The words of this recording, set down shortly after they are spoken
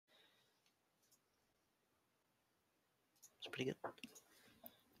It's pretty good.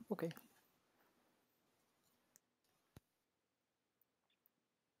 Okay.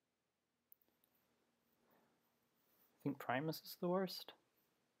 I think Primus is the worst.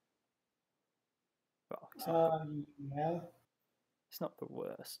 Well, yeah. He's not the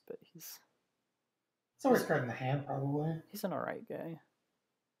worst, but he's... It's the worst card in the hand, probably. He's an alright guy.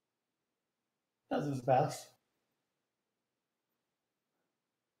 Does his best.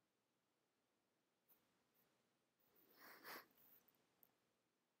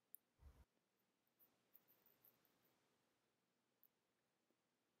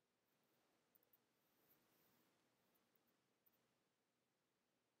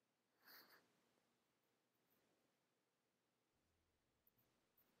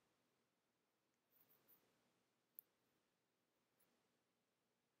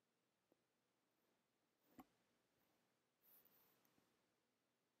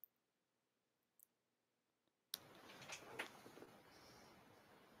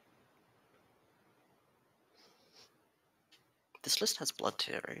 This list has blood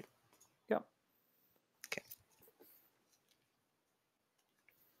too, right? Yep. Okay.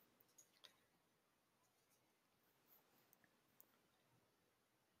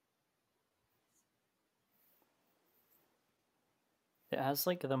 It has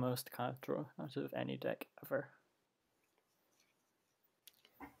like the most card draw out of any deck ever.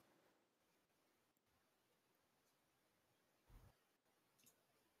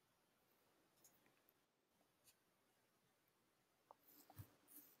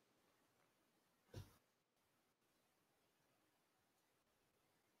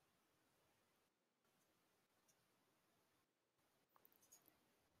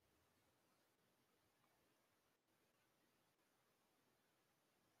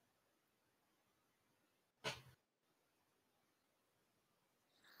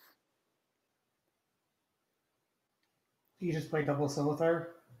 You just play double Silithar?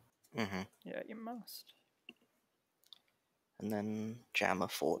 Mm-hmm. Yeah, you must. And then jam a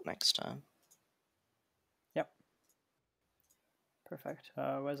fort next turn. Yep. Perfect.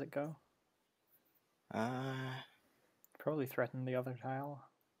 Where's it go? Probably threaten the other tile.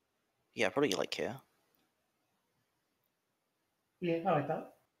 Yeah, probably like here. Yeah, I like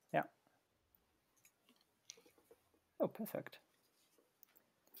that. Yeah. Oh, perfect.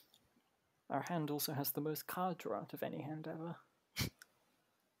 Our hand also has the most card draw out of any hand ever.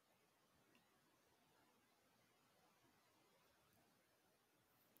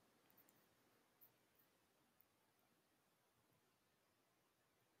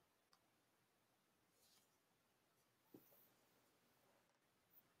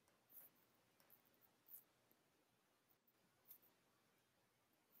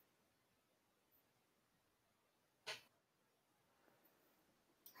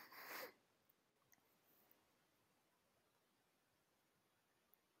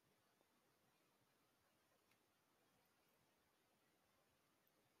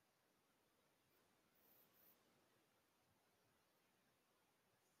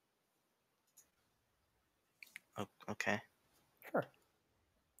 Oh, okay. Sure.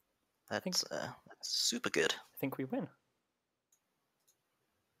 That's super good. I think we win.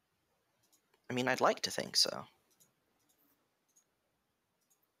 I mean, I'd like to think so.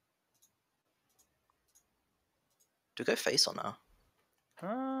 Do we go face or no?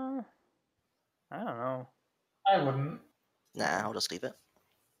 I don't know. I wouldn't. Nah, I'll just leave it.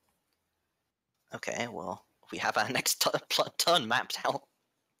 Okay, well, we have our next turn mapped out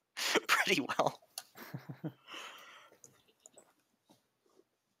pretty well.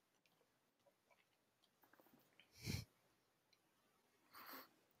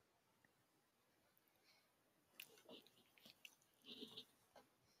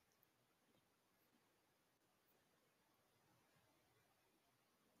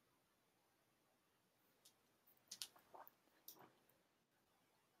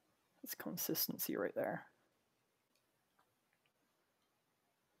 That's consistency right there.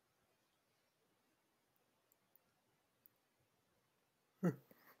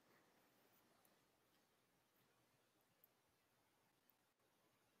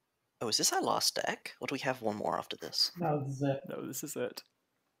 Oh, is this our last deck? Or do we have one more after this? No, this is it. No, this is it.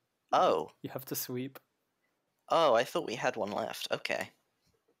 Oh. You have to sweep. Oh, I thought we had one left. Okay.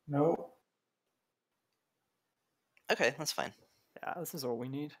 Nope. Okay, that's fine. Yeah, this is all we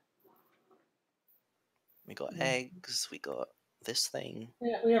need. We got eggs, we got this thing.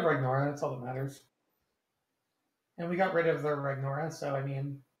 Yeah, we have Ragnora, that's all that matters. And we got rid of the Ragnora, so I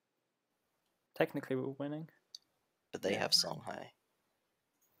mean... Technically we're winning. But they have Songhai.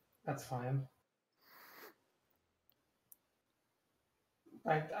 That's fine.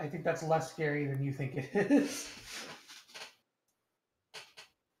 I think that's less scary than you think it is.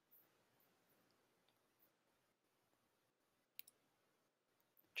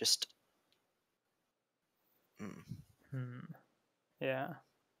 Just. Yeah.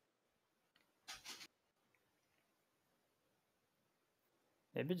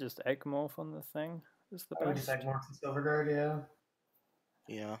 Maybe just Egg-Morph on the thing is the I would just best. Egg-Morph and Silverguard, yeah.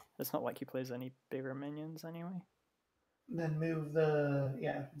 Yeah. It's not like he plays any bigger minions anyway. Then move the...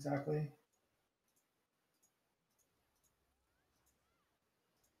 Yeah, exactly.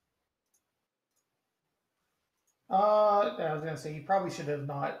 I was gonna say, you probably should have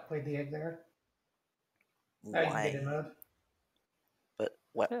not played the egg there. Now you can get in Why? mode. But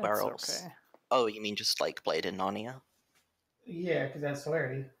where It's else? okay. Oh, you mean just like played in Narnia? Yeah, because that's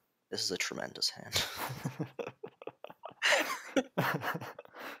celerity. This is a tremendous hand.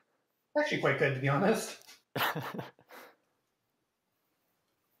 Actually quite good, to be honest.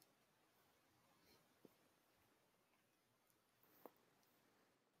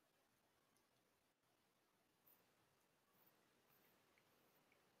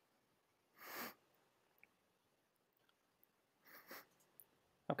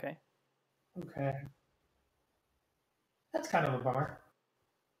 Okay. Okay. That's kind of a bummer.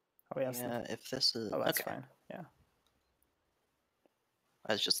 Oh, yes. Yeah, if this is... Oh, that's okay. fine. Yeah.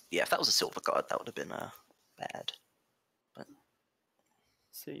 I was just... Yeah, if that was a silver card, that would have been bad. But...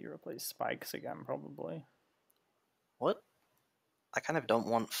 See, you replace Spikes again, probably. What? I kind of don't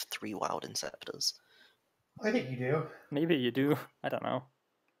want 3 Wild Inceptors. I think you do. Maybe you do. I don't know.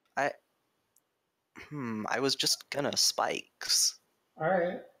 I was just gonna Spikes.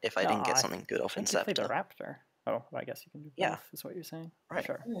 Alright. If I didn't get something good off I think you played a Inceptor. Raptor. Oh, well, I guess you can do both, Yeah. is what you're saying. Right.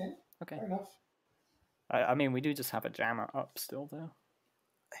 Sure. Yeah, Okay. fair enough. I mean, we do just have a Jammer up still, though.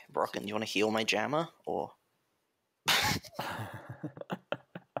 Rocken, do you want to heal my Jammer? Or...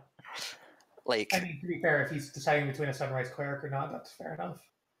 like... I mean, to be fair, if he's deciding between a Sunrise Cleric or not, that's fair enough.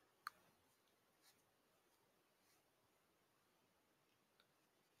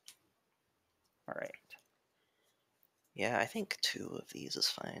 Alright. Yeah, I think 2 of these is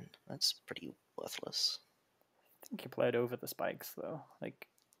fine. That's pretty worthless. I think you played over the Spikes, though. Like,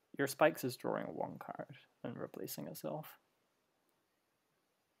 your Spikes is drawing 1 card and replacing itself.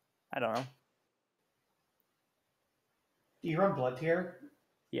 I don't know. Do you run Blood Tier?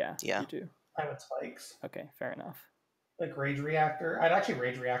 Yeah, Yeah. you do. I would Spikes. Okay, fair enough. Like Rage Reactor. I'd actually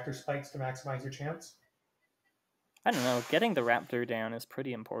Rage Reactor Spikes to maximize your chance. I don't know. Getting the Raptor down is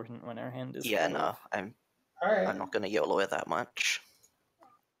pretty important when our hand is Yeah, full no, of- Alright. I'm not gonna YOLO it that much.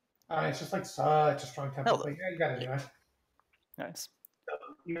 It's just like such a strong template, Hello. but yeah, you gotta do it. Nice. So,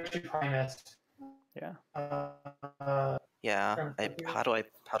 you actually Primus. Yeah. Yeah, From how do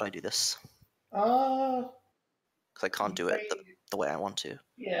I do this? Uh, Because I can't do it the way I want to.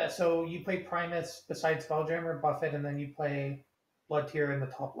 Yeah, so you play Primus besides Spelljammer, buff it, and then you play Blood Tier in the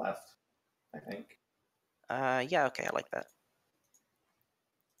top left, I think. Yeah, okay, I like that.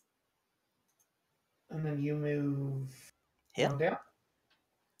 And then you move Here? 1 down.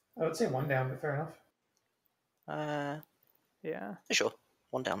 I would say 1 down, but fair enough. Yeah. Sure.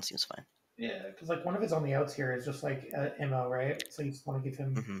 1 down seems fine. Yeah, because like one of his on the outs here is just like MO, right? So you just want to give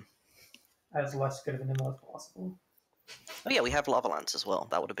him as less good of an MO as possible. Oh yeah, we have Lava Lance as well.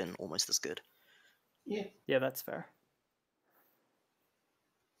 That would have been almost as good. Yeah. Yeah, that's fair.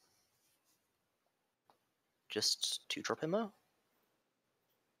 Just 2-drop him.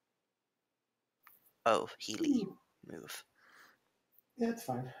 Oh, Healy move. Yeah, it's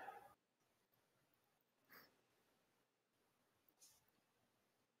fine.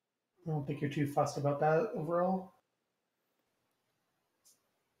 I don't think you're too fussed about that overall.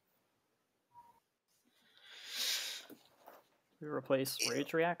 We replace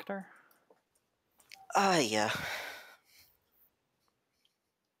Rage Reactor. Yeah.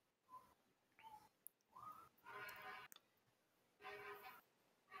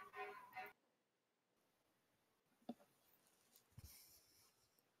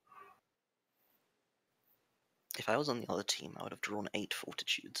 If I was on the other team, I would have drawn 8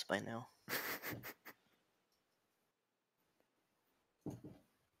 Fortitudes by now.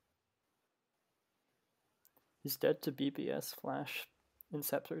 He's dead to BBS Flash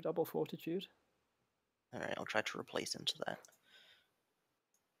Inceptor Double Fortitude. Alright, I'll try to replace him to that.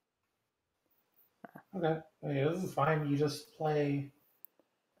 Okay. Yeah, this is fine. You just play.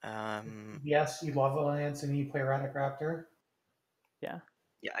 Yes, you Lava Lance and you play Radic Raptor. Yeah.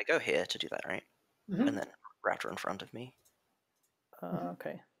 Yeah, I go here to do that, right? Mm-hmm. And then Raptor in front of me.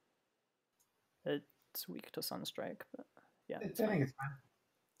 Okay. It's weak to Sunstrike, but yeah. I think it's fine.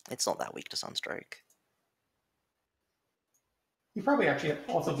 It's not that weak to Sunstrike. You probably actually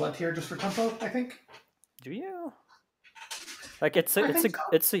also Blood Tier just for tempo, I think. Do you? Like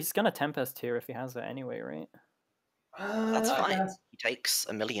he's gonna Tempest here if he has it anyway, right? That's I fine. guess. He takes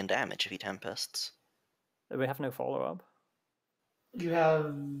 1,000,000 damage if he Tempests. We have no follow-up. You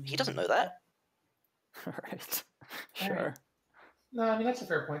have. He doesn't know that. Right. Alright. Sure. No, I mean that's a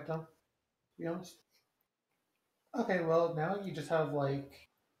fair point, though. To be honest. Okay, well now you just have like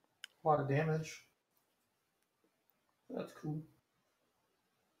a lot of damage. That's cool.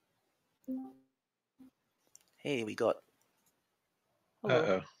 Hey, we got Hello.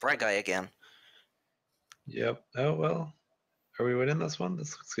 Uh-oh. Brad Guy again. Yep. Oh, well. Are we winning this one?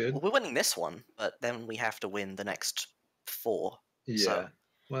 This looks good. Well, we're winning this one, but then we have to win the next 4. Yeah. So,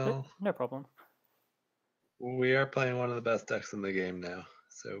 Well, No problem. we are playing one of the best decks in the game now,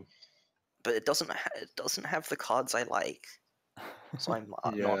 so but it doesn't have the cards I like. So I'm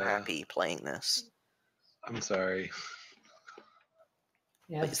not Yeah. happy playing this. I'm sorry.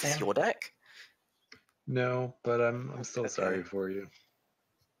 Yeah, Wait, is this your deck? No, but I'm still Okay. sorry for you.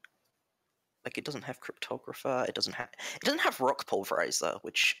 Like, it doesn't have Cryptographer. It doesn't have Rock Pulverizer,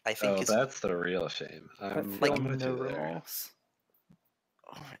 which I think Oh, is. that's the real shame. I'm Feel with no you there. remorse.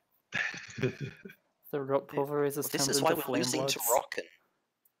 Alright. The rock pulverizers Well, this turned is why into we're losing to Rocken.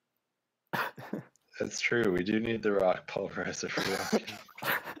 That's true. We do need the rock pulverizer for Rocken.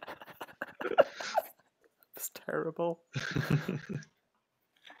 It's terrible.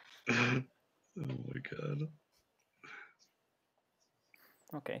 Oh my god.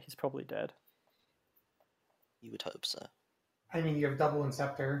 Okay, he's probably dead. You would hope so. I mean, you have double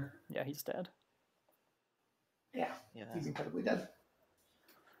Inceptor. Yeah, he's dead. Yeah, Yeah. he's incredibly dead.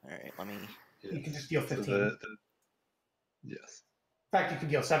 Alright, let me. Yeah. You can just deal So 15. yes. In fact, you can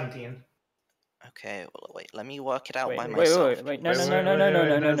deal 17. Okay, well, wait, let me work it out Wait, by wait, myself. wait, no,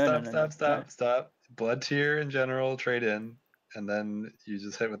 no, Stop. Blood tier in general, trade in, and then you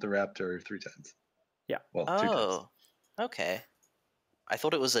just hit with the raptor 3 times. Yeah. Well, 2 times. Oh, okay. I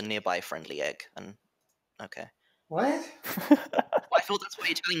thought it was a nearby friendly egg, and okay. What? Well, I thought that's why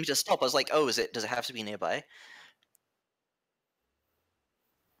you're telling me to stop. I was like, oh, does it have to be nearby?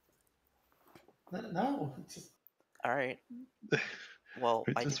 No, it's just. All right. Well,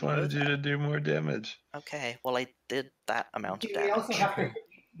 We I just didn't know wanted you that. to do more damage. Okay, well, I did that amount of We damage. also have to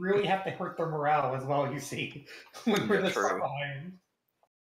really have to hurt their morale as well. You see, when we're Yeah, this far true. behind.